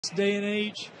day and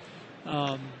age,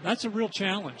 that's a real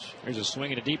challenge. There's a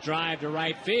swing and a deep drive to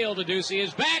right field. Ducey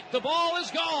is back. The ball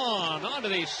is gone onto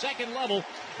the second level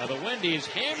of the Wendy's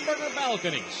hamburger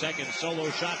balcony. Second solo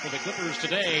shot for the Clippers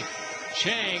today.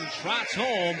 Chang trots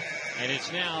home, and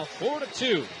it's now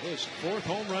 4-2. His fourth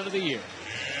home run of the year.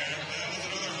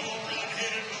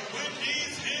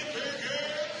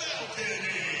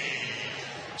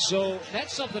 So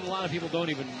that's something a lot of people don't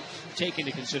even take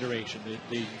into consideration,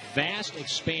 the vast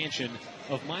expansion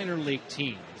of minor league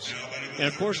teams. And,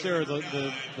 of course, there are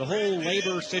the whole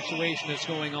labor situation that's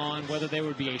going on, whether there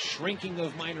would be a shrinking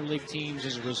of minor league teams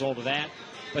as a result of that.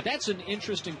 But that's an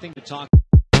interesting thing to talk